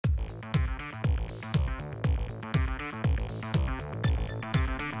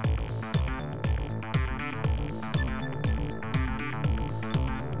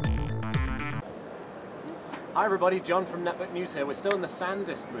Hi everybody, John from Network News here. We're still in the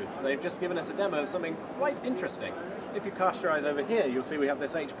SanDisk booth. They've just given us a demo of something quite interesting. If you cast your eyes over here, you'll see we have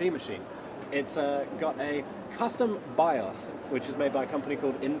this HP machine. It's got a custom BIOS, which is made by a company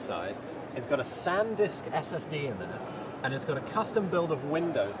called Inside. It's got a SanDisk SSD in there, and it's got a custom build of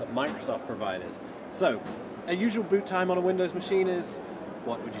Windows that Microsoft provided. So, a usual boot time on a Windows machine is,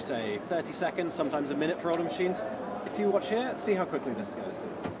 what would you say, 30 seconds, sometimes a minute for older machines. If you watch here, see how quickly this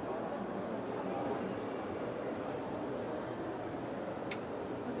goes.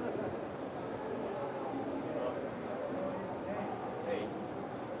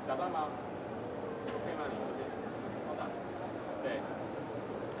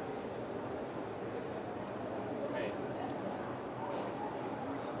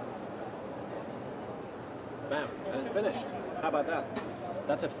 Bam, and it's finished. How about that?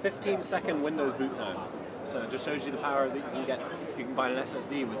 That's a 15-second Windows boot time. So it just shows you the power that you can get if you can buy an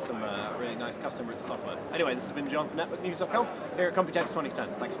SSD with some really nice custom written software. Anyway, this has been John from NetworkNews.com here at Computex 2010.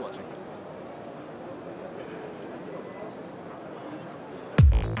 Thanks for watching.